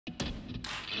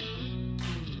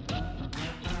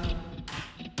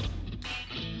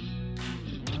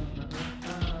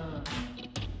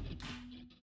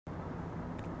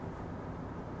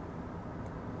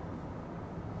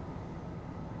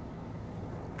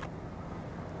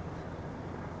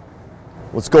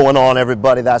What's going on,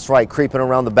 everybody? That's right, creeping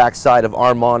around the backside of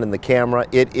Armand and the camera.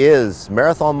 It is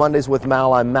Marathon Mondays with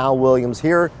Mal. I'm Mal Williams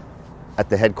here at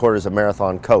the headquarters of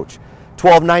Marathon Coach.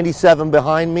 1297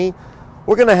 behind me.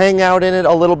 We're going to hang out in it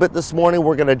a little bit this morning.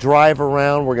 We're going to drive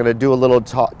around. We're going to do a little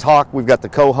talk. We've got the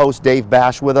co-host Dave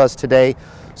Bash with us today.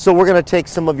 So we're going to take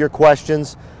some of your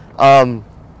questions. Not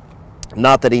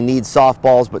that he needs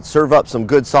softballs, but serve up some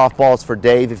good softballs for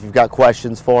Dave if you've got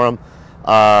questions for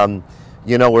him.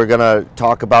 You know, we're going to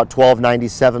talk about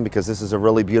 1297 because this is a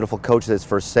really beautiful coach that's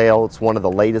for sale. It's one of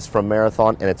the latest from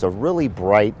Marathon, and it's a really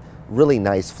bright, really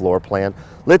nice floor plan.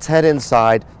 Let's head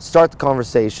inside, start the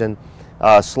conversation.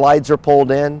 Slides are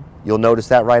pulled in. You'll notice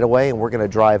that right away, and we're going to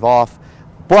drive off.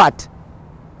 But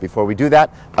before we do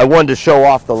that, I wanted to show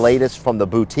off the latest from the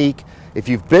boutique. If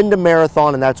you've been to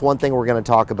Marathon, and that's one thing we're going to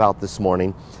talk about this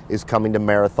morning, is coming to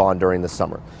Marathon during the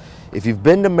summer. If you've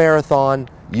been to Marathon,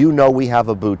 you know we have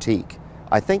a boutique.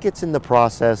 I think it's in the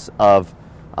process of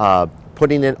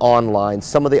putting it online.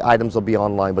 Some of the items will be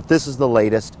online, but this is the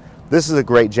latest. This is a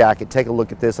great jacket. Take a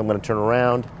look at this. I'm going to turn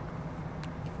around.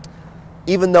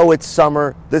 Even though it's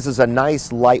summer, this is a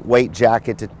nice lightweight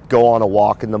jacket to go on a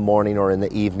walk in the morning or in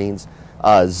the evenings.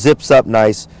 Zips up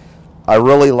nice. I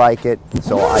really like it,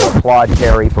 so I applaud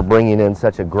Terry for bringing in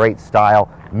such a great style.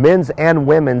 Men's and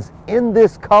women's in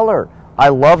this color. I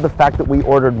love the fact that we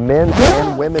ordered men's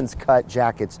and women's cut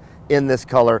jackets in this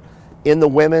color. In the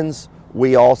women's,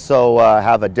 we also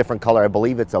have a different color. I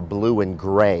believe it's a blue and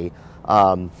gray.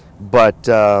 But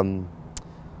a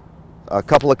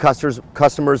couple of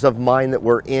customers of mine that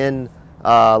were in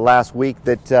last week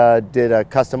that did a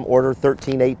custom order,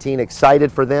 1318,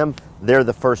 excited for them. They're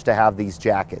the first to have these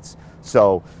jackets.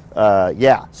 So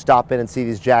yeah, stop in and see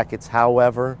these jackets.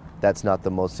 However, that's not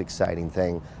the most exciting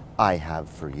thing I have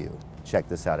for you. Check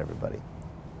this out, everybody.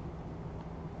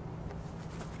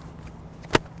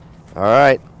 All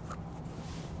right.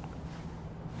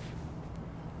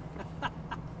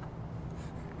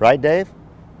 Right, Dave?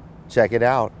 Check it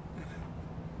out.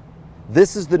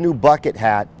 This is the new bucket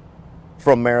hat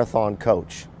from Marathon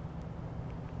Coach.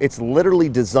 It's literally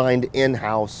designed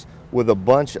in-house with a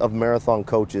bunch of Marathon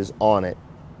coaches on it.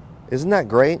 Isn't that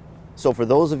great? So for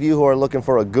those of you who are looking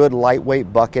for a good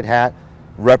lightweight bucket hat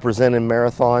representing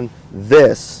Marathon,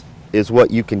 this is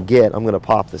what you can get. I'm going to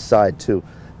pop the side too.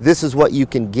 This is what you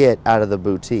can get out of the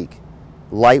boutique.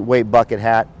 Lightweight bucket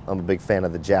hat. I'm a big fan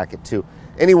of the jacket too.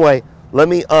 Anyway, let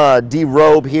me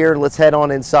derobe here. Let's head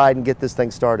on inside and get this thing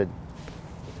started.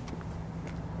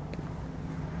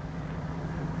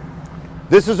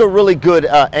 This is a really good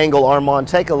angle, Armand.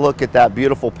 Take a look at that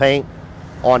beautiful paint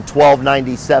on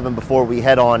 1297 before we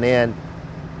head on in.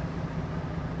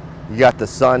 You got the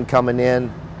sun coming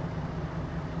in.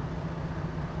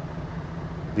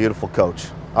 Beautiful coach.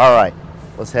 All right,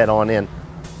 let's head on in.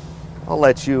 I'll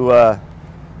let you,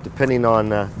 depending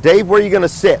on, Dave, where are you going to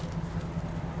sit?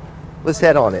 Let's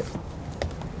head on it.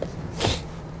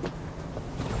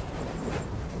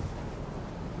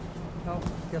 No,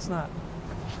 guess not.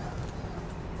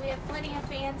 We have plenty of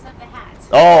fans of the hat.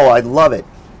 Oh, I love it.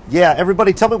 Yeah,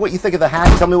 everybody tell me what you think of the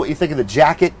hat. Tell me what you think of the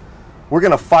jacket. We're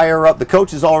going to fire up. The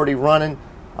coach is already running.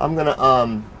 I'm going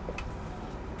to,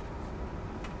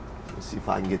 let's see if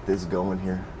I can get this going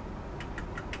here.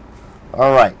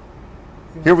 All right.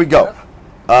 Here we go.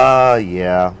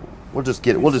 Yeah. We'll just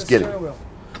get it. We'll just get it.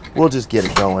 We'll just get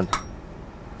it going.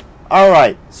 All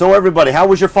right. So everybody, how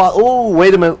was your fall? Oh,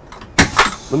 wait a minute.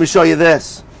 Let me show you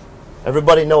this.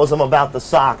 Everybody knows I'm about the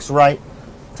socks, right?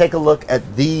 Take a look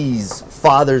at these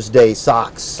Father's Day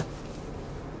socks.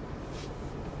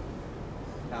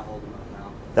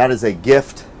 That is a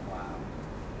gift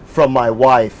from my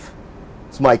wife.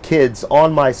 It's my kids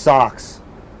on my socks.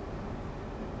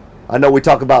 I know we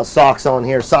talk about socks on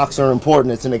here. Socks are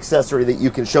important. It's an accessory that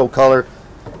you can show color,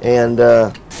 and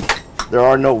there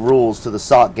are no rules to the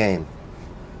sock game.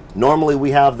 Normally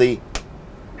we have the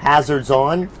hazards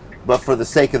on, but for the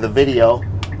sake of the video,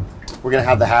 we're going to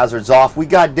have the hazards off. We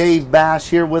got Dave Bash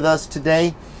here with us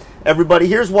today. Everybody,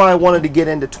 here's why I wanted to get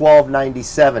into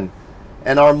 1297.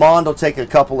 And Armand will take a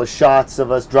couple of shots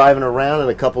of us driving around and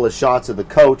a couple of shots of the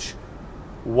coach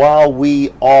while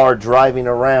we are driving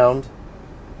around.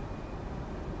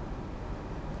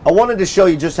 I wanted to show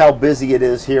you just how busy it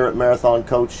is here at Marathon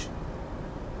Coach.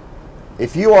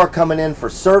 If you are coming in for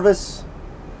service,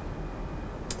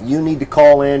 you need to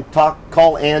call in,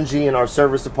 call Angie in our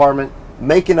service department,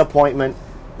 make an appointment.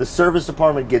 The service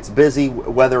department gets busy,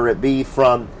 whether it be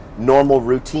from normal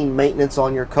routine maintenance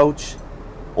on your coach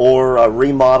or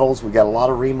remodels. We got a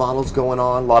lot of remodels going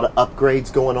on, a lot of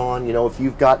upgrades going on. You know, if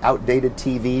you've got outdated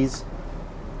TVs,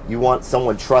 you want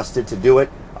someone trusted to do it.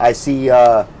 I see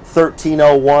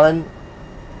 1301.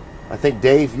 I think,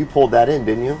 Dave, you pulled that in,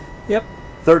 didn't you? Yep.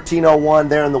 1301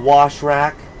 there in the wash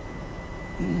rack.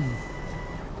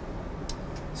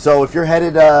 So if you're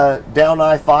headed down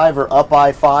I-5 or up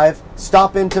I-5,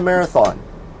 stop into Marathon.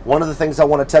 One of the things I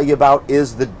want to tell you about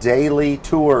is the daily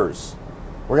tours.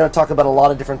 We're going to talk about a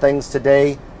lot of different things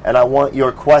today, and I want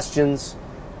your questions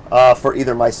for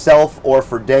either myself or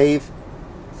for Dave.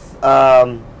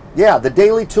 Yeah, the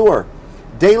daily tour.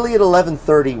 Daily at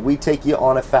 11:30, we take you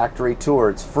on a factory tour.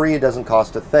 It's free. It doesn't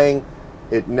cost a thing.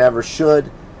 It never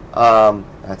should.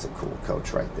 That's a cool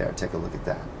coach right there. Take a look at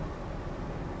that.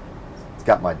 It's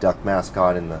got my duck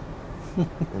mascot in the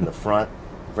in the front.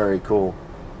 Very cool.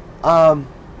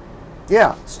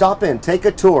 Yeah, stop in. Take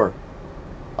a tour.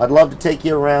 I'd love to take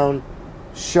you around,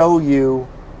 show you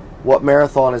what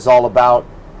Marathon is all about,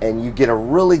 and you get a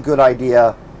really good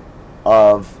idea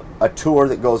of a tour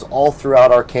that goes all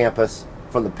throughout our campus,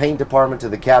 from the paint department to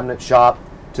the cabinet shop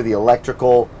to the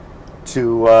electrical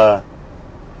to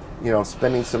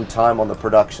spending some time on the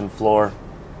production floor.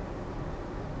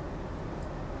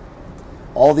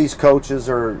 All these coaches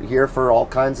are here for all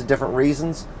kinds of different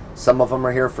reasons. Some of them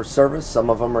are here for service, some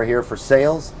of them are here for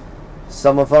sales,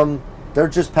 some of them they're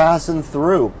just passing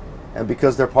through, and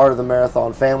because they're part of the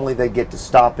Marathon family, they get to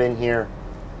stop in here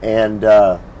and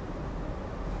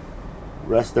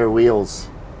rest their wheels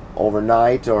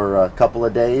overnight or a couple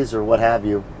of days or what have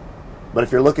you. But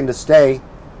if you're looking to stay,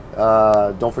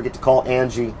 don't forget to call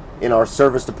Angie in our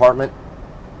service department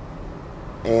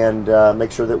and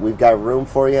make sure that we've got room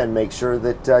for you, and make sure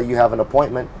that you have an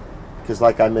appointment, because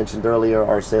like I mentioned earlier,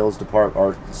 our service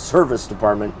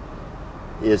department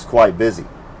is quite busy.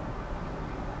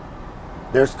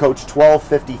 There's Coach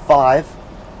 1255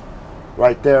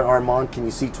 right there. Armand, can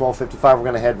you see 1255? We're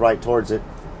going to head right towards it.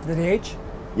 The H?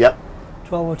 Yep.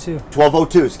 1202.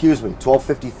 1202, excuse me.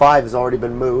 1255 has already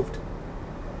been moved.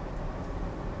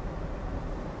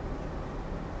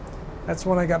 That's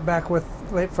one I got back with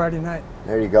late Friday night.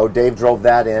 There you go. Dave drove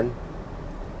that in.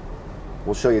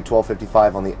 We'll show you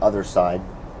 1255 on the other side.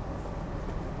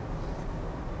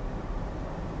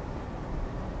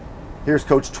 Here's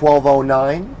Coach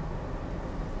 1209.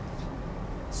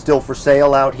 Still for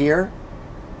sale out here.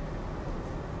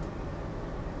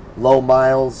 Low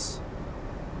miles.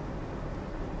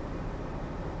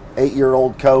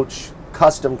 8-year-old coach.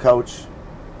 Custom coach.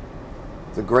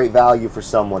 It's a great value for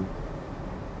someone.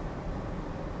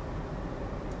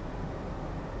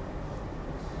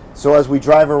 So as we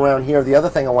drive around here, the other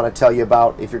thing I want to tell you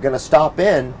about, if you're going to stop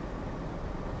in,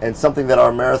 and something that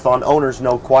our Marathon owners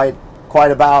know quite a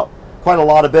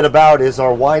lot about, is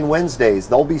our Wine Wednesdays.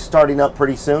 They'll be starting up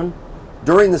pretty soon.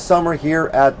 During the summer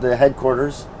here at the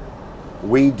headquarters,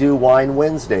 we do Wine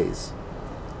Wednesdays.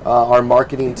 Our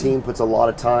marketing team puts a lot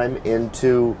of time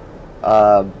into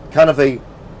kind of a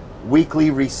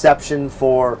weekly reception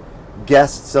for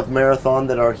guests of Marathon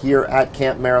that are here at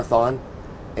Camp Marathon.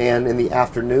 And in the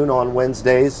afternoon on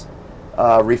Wednesdays,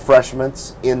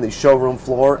 refreshments in the showroom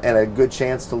floor and a good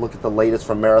chance to look at the latest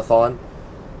from Marathon.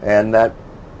 And that,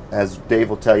 as Dave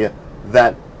will tell you,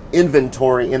 that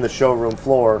inventory in the showroom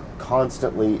floor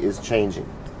constantly is changing.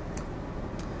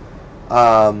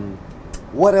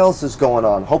 What else is going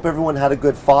on? Hope everyone had a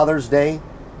good Father's Day.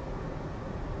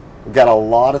 We've got a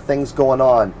lot of things going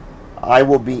on. I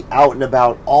will be out and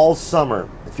about all summer.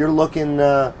 If you're looking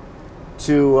to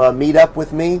meet up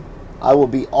with me, I will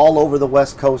be all over the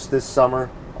West Coast this summer,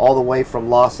 all the way from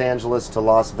Los Angeles to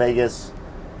Las Vegas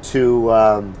to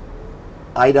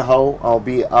Idaho. I'll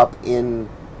be up in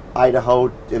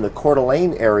Idaho in the Coeur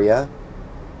d'Alene area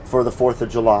for the 4th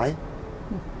of July.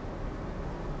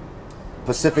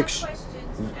 Pacific.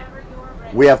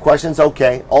 We have questions?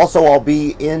 Okay. Also, I'll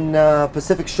be in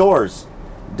Pacific Shores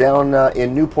down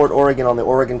in Newport, Oregon on the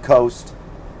Oregon coast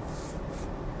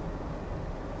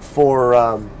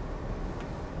for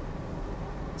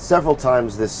several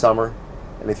times this summer.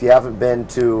 And if you haven't been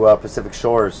to Pacific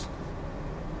Shores,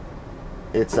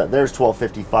 it's there's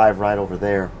 1255 right over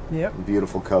there. Yep.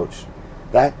 Beautiful coach.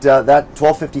 That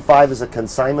 1255 is a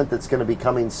consignment that's going to be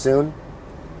coming soon,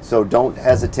 so don't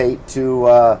hesitate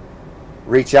to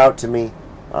reach out to me.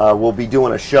 We'll be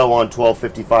doing a show on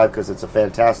 1255 because it's a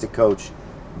fantastic coach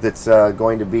that's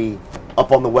going to be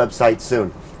up on the website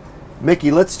soon.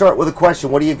 Mickey, let's start with a question.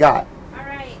 What do you got? All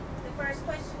right. The first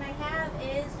question I have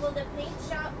is, will the paint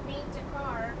shop paint a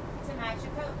car to match a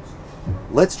coach?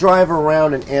 Let's drive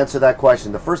around and answer that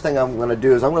question. The first thing I'm going to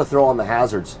do is I'm going to throw on the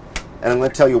hazards, and I'm going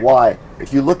to tell you why.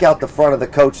 If you look out the front of the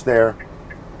coach there,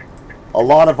 a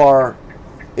lot of our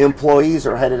employees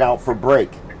are headed out for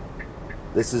break.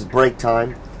 This is break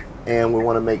time, and we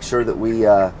want to make sure that we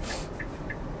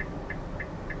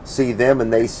see them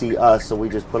and they see us, so we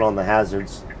just put on the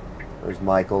hazards. There's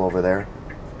Michael over there.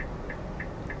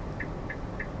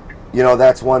 You know,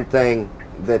 that's one thing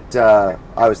that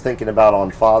I was thinking about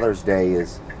on Father's Day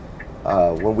is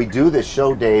when we do this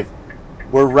show, Dave,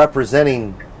 we're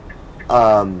representing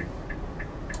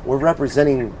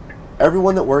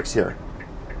everyone that works here,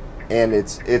 and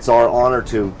it's our honor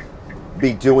to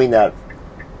be doing that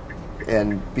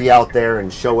and be out there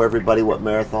and show everybody what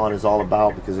Marathon is all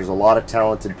about, because there's a lot of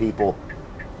talented people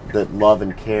that love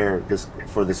and care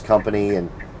for this company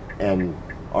and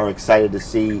are excited to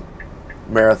see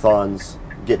marathons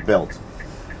get built.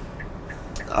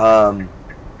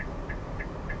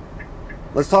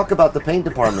 Let's talk about the paint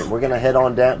department. We're going to head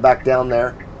on back down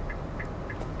there.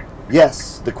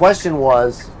 Yes, the question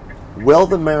was, will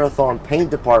the Marathon paint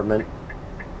department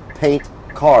paint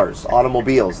cars,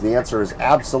 automobiles? The answer is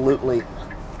absolutely.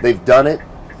 They've done it.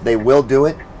 They will do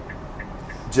it.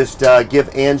 Just give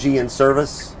Angie in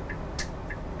service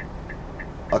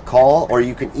a call, or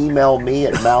you can email me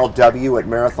at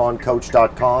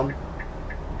malw@marathoncoach.com.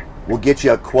 We'll get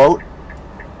you a quote.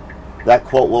 That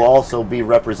quote will also be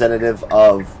representative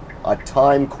of a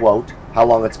time quote, how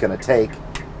long it's going to take.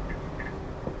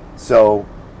 So,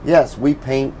 yes, we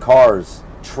paint cars,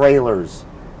 trailers,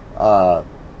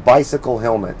 bicycle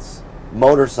helmets,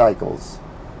 motorcycles,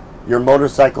 your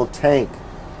motorcycle tank.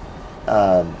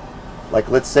 Like,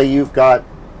 let's say you've got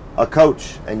a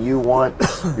coach and you want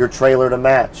your trailer to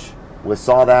match. We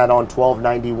saw that on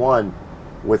 1291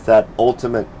 with that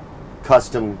ultimate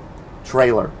custom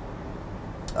trailer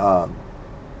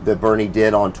that Bernie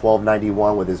did on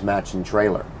 1291 with his matching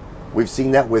trailer. We've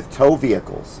seen that with tow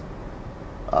vehicles.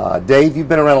 Dave, you've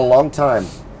been around a long time.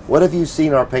 What have you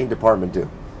seen our paint department do?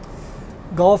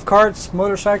 Golf carts,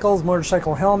 motorcycles,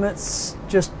 motorcycle helmets,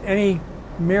 just any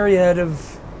myriad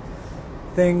of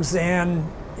things. And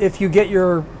if you get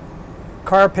your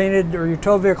car painted or your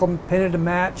tow vehicle painted to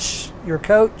match your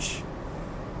coach,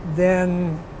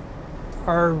 then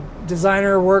our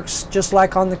designer works just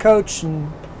like on the coach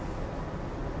and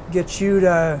gets you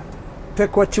to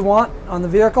pick what you want on the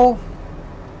vehicle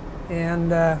and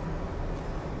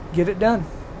get it done.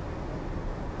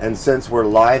 And since we're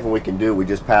live and we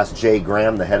just passed Jay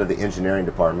Graham, the head of the engineering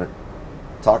department.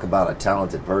 Talk about a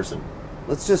talented person.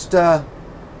 Let's just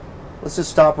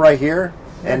stop right here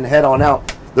and head on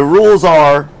out. The rules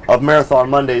are of Marathon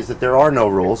Mondays that there are no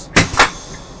rules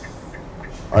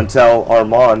until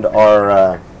Armand,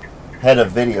 our head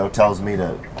of video, tells me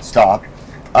to stop.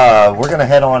 We're going to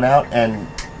head on out and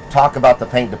talk about the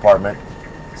paint department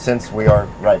since we are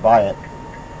right by it.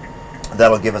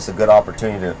 That'll give us a good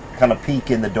opportunity to kind of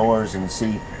peek in the doors and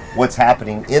see what's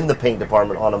happening in the paint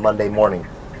department on a Monday morning.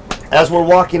 As we're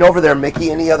walking over there, Mickey,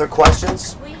 any other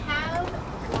questions? We have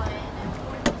one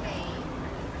for Dave.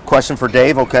 Question for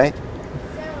Dave, okay. So,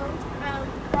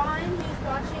 Ron, who's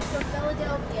watching from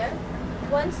Philadelphia,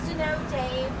 wants to know,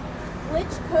 Dave, which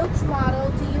coach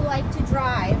model do you like to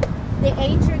drive, the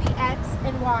H or the X,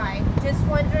 and why? Just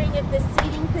wondering if the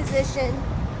seating position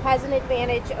has an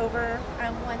advantage over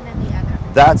one than the other.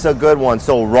 That's a good one.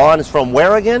 So Ron is from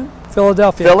where again?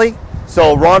 Philadelphia. Philly?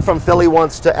 So Ron from Philly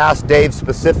wants to ask Dave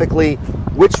specifically,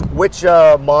 which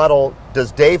model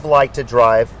does Dave like to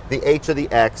drive, the H or the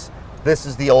X? This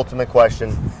is the ultimate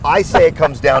question. I say it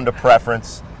comes down to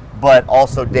preference, but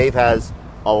also Dave has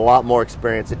a lot more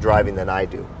experience at driving than I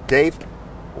do. Dave,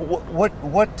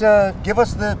 give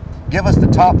us the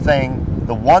top thing,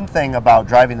 the one thing about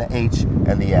driving the H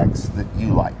and the X that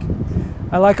you like.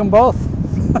 I like them both.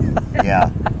 Yeah,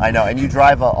 I know, and you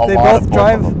drive a lot of both of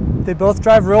them. They both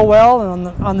drive real well, and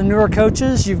on the newer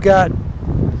coaches, you've got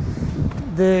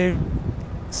the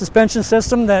suspension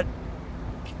system that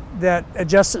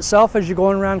adjusts itself as you're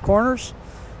going around corners,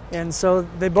 and so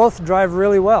they both drive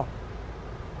really well.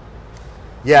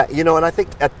 Yeah, you know, and I think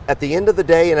at the end of the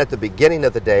day and at the beginning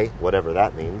of the day, whatever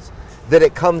that means, that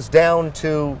it comes down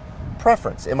to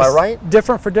preference. Am I right?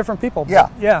 Different for different people. Yeah.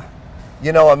 Yeah.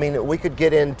 You know, I mean, we could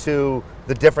get into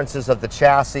the differences of the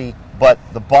chassis, but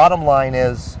the bottom line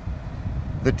is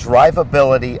the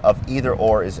drivability of either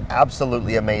or is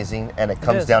absolutely amazing, and it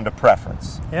comes down to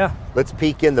preference. Yeah. Let's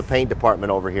peek in the paint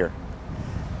department over here.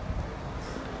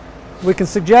 We can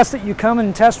suggest that you come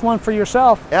and test one for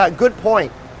yourself. Yeah, good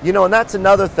point. You know, and that's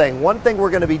another thing. One thing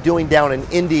we're going to be doing down in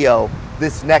Indio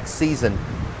this next season,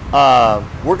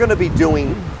 we're going to be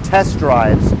doing test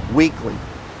drives weekly.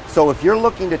 So if you're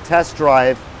looking to test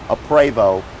drive a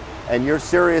Prevost and you're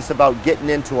serious about getting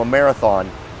into a marathon,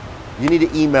 you need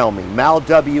to email me,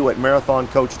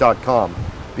 malw@marathoncoach.com,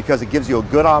 because it gives you a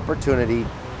good opportunity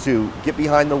to get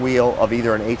behind the wheel of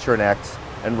either an H or an X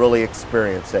and really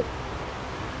experience it.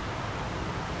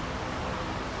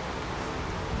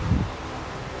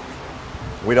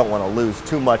 we don't want to lose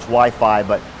too much Wi-Fi,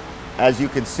 but as you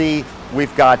can see,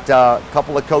 we've got a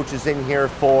couple of coaches in here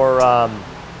for,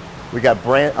 we got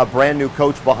a brand new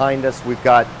coach behind us. We've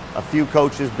got a few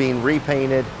coaches being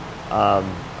repainted. I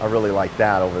really like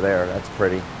that over there. That's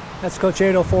pretty. That's Coach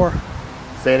 804.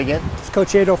 Say it again? It's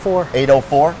Coach 804.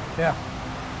 804? Yeah.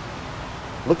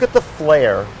 Look at the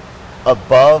flare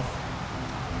above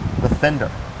the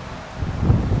fender.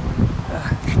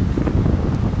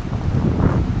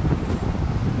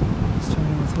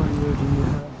 Starting with what year do you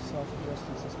have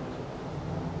self-adjusting suspension?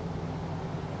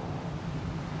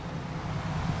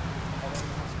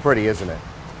 It's pretty, isn't it?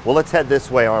 Well, let's head this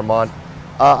way, Armand.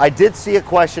 I did see a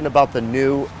question about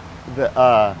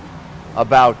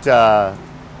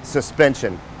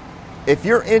suspension. If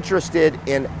you're interested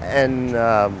in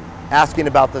asking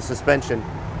about the suspension,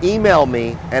 email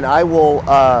me and I will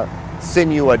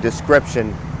send you a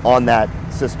description on that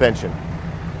suspension.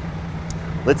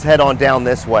 Let's head on down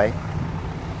this way.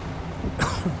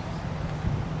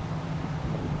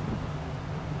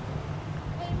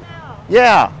 Hey Mel.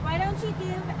 Yeah. Why don't you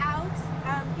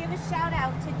give a shout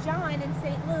out to John in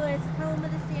St. Louis, home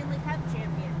of the Stanley Cup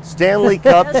champions. Stanley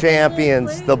Cup Those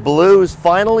champions. Blues. The Blues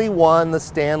finally won the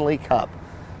Stanley Cup.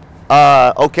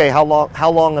 Okay, how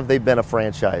long have they been a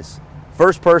franchise?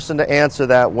 First person to answer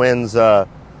that wins a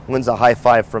high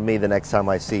five from me the next time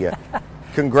I see you.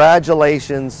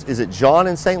 Congratulations. Is it John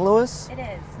in St. Louis? It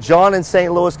is. John in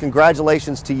St. Louis,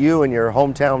 congratulations to you and your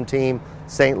hometown team,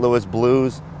 St. Louis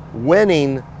Blues,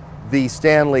 winning the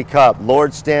Stanley Cup.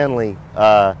 Lord Stanley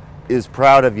is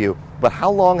proud of you. But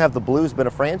how long have the Blues been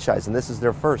a franchise? And this is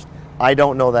their first. I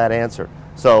don't know that answer.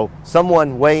 So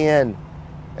someone weigh in.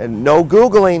 And no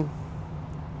Googling.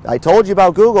 I told you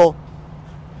about Google.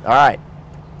 All right.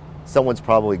 Someone's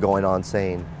probably going on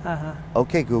saying,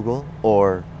 okay, Google,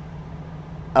 or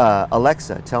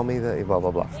Alexa, tell me the blah,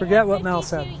 blah, blah. Forget what Mel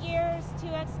said. 52 years, 2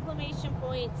 exclamation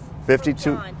points.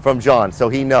 52 from John, so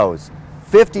he knows.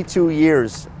 52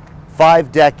 years,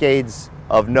 5 decades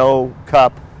of no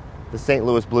cup. The St.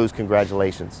 Louis Blues,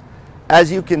 congratulations.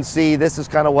 As you can see, this is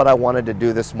kind of what I wanted to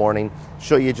do this morning,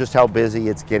 show you just how busy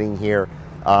it's getting here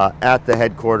at the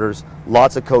headquarters.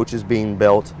 Lots of coaches being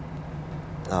built.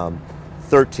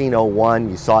 1301,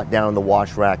 you saw it down in the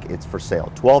wash rack, it's for sale.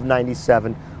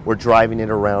 1297, we're driving it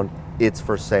around, it's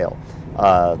for sale.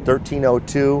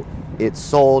 1302, it's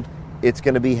sold. It's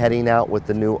going to be heading out with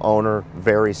the new owner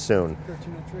very soon.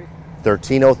 1303.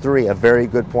 1303, a very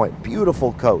good point.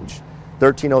 Beautiful coach.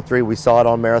 1303, we saw it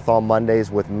on Marathon Mondays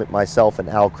with myself and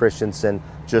Al Christensen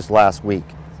just last week.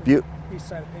 East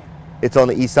side of paint. It's on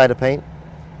the east side of paint?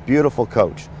 Beautiful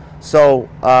coach. So,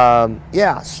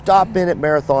 yeah, stop in at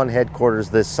Marathon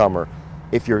headquarters this summer.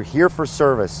 If you're here for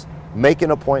service, make an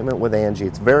appointment with Angie.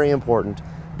 It's very important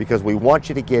because we want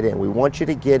you to get in. We want you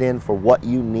to get in for what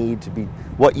you need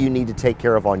to take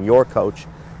care of on your coach.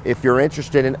 If you're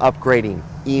interested in upgrading,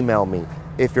 email me.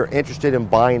 If you're interested in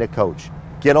buying a coach,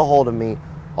 get a hold of me.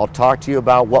 I'll talk to you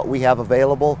about what we have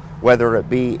available, whether it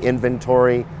be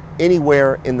inventory,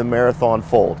 anywhere in the Marathon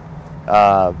fold.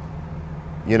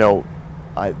 You know,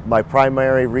 my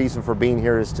primary reason for being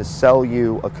here is to sell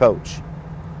you a coach.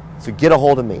 So get a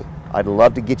hold of me. I'd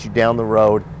love to get you down the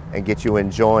road and get you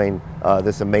enjoying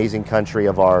this amazing country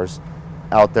of ours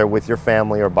out there with your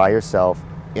family or by yourself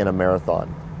in a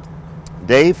marathon.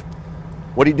 Dave,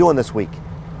 what are you doing this week?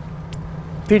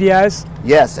 PDIs.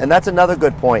 Yes, and that's another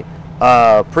good point.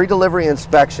 Pre-delivery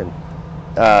inspection.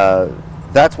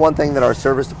 That's one thing that our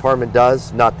service department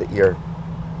does. Not that you're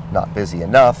not busy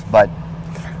enough, but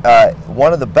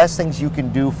one of the best things you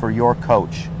can do for your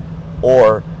coach,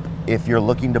 or if you're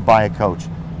looking to buy a coach,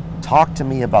 talk to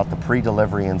me about the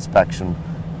pre-delivery inspection.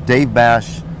 Dave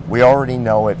Bash, we already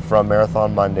know it from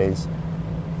Marathon Mondays,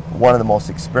 one of the most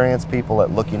experienced people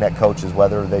at looking at coaches,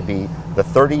 whether they be the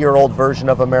 30-year-old version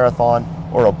of a marathon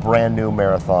or a brand new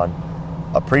marathon.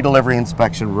 A pre-delivery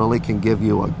inspection really can give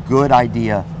you a good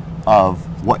idea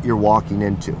of what you're walking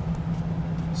into.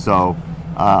 So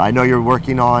I know you're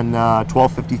working on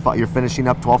 1255. You're finishing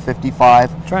up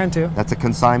 1255. Trying to. That's a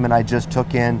consignment I just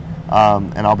took in,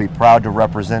 and I'll be proud to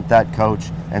represent that coach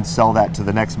and sell that to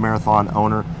the next marathon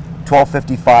owner.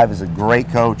 1255 is a great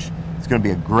coach. It's going to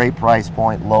be a great price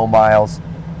point, low miles,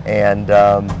 and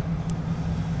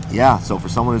yeah. So for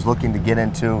someone who's looking to get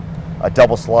into a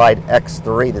double slide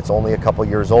X3 that's only a couple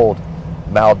years old,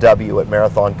 Mal W at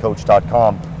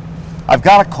marathoncoach.com. I've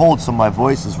got a cold, so my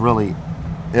voice is really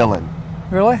illin'.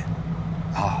 Really?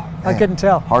 Oh, I couldn't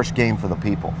tell. Harsh game for the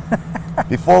people.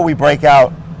 Before we break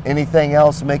out, anything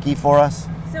else, Mickey, for us?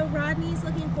 So Rodney's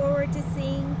looking forward to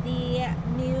seeing the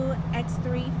new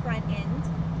X3 front end.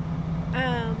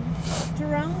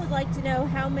 Jerome would like to know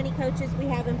how many coaches we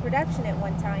have in production at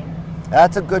one time.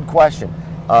 That's a good question.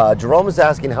 Jerome is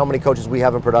asking how many coaches we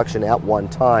have in production at one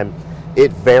time.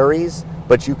 It varies,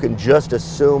 but you can just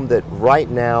assume that right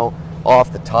now,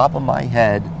 off the top of my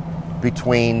head,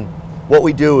 between what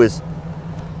we do is,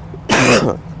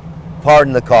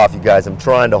 pardon the cough, you guys, I'm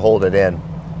trying to hold it in.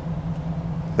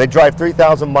 They drive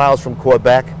 3,000 miles from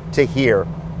Quebec to here.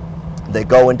 They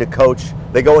go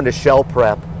into shell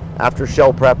prep. After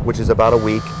shell prep, which is about a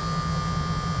week,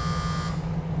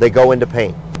 they go into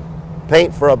paint.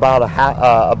 Paint for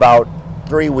about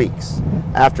 3 weeks.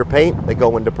 After paint, they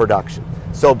go into production.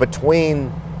 So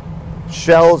between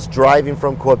shells driving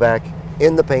from Quebec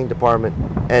in the paint department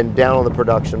and down on the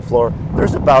production floor,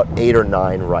 there's about 8 or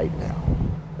 9 right now.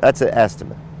 That's an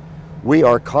estimate. We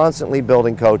are constantly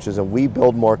building coaches, and we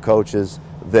build more coaches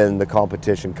than the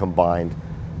competition combined.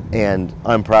 And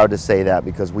I'm proud to say that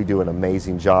because we do an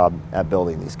amazing job at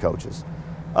building these coaches.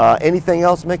 Anything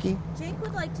else, Mickey? Jake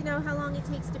would like to know how long it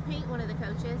takes to paint one of the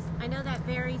coaches. I know that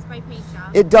varies by paint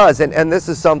shop. It does, and this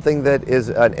is something that is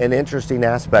an interesting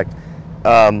aspect.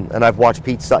 And I've watched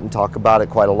Pete Sutton talk about it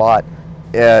quite a lot.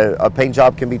 A paint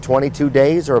job can be 22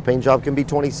 days or a paint job can be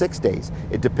 26 days.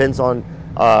 It depends on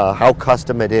how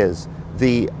custom it is,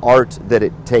 the art that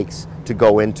it takes to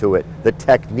go into it, the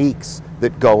techniques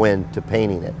that go into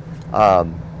painting it.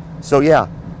 So yeah,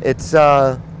 it's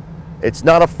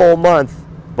not a full month,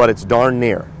 but it's darn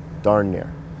near.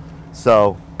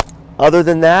 So other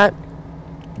than that,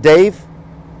 Dave,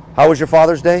 how was your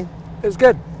Father's Day? It was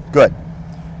good. Good.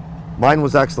 Mine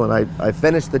was excellent. I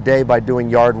finished the day by doing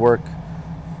yard work.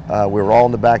 We were all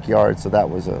in the backyard, so that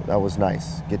was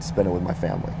nice. Get to spend it with my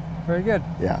family. Very good.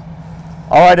 Yeah.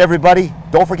 All right, everybody.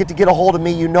 Don't forget to get a hold of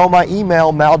me. You know my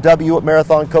email,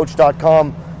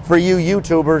 malw@marathoncoach.com. For you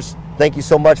YouTubers, thank you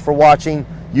so much for watching.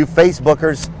 You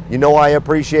Facebookers, you know I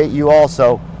appreciate you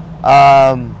also.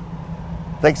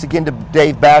 Thanks again to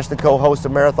Dave Bash, the co-host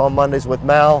of Marathon Mondays with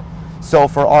Mal. So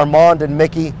for Armand and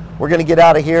Mickey, we're going to get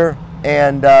out of here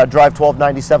and drive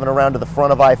 1297 around to the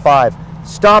front of I-5.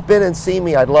 Stop in and see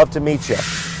me. I'd love to meet you.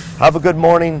 Have a good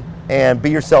morning and be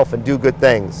yourself and do good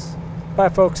things. Bye,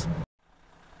 folks.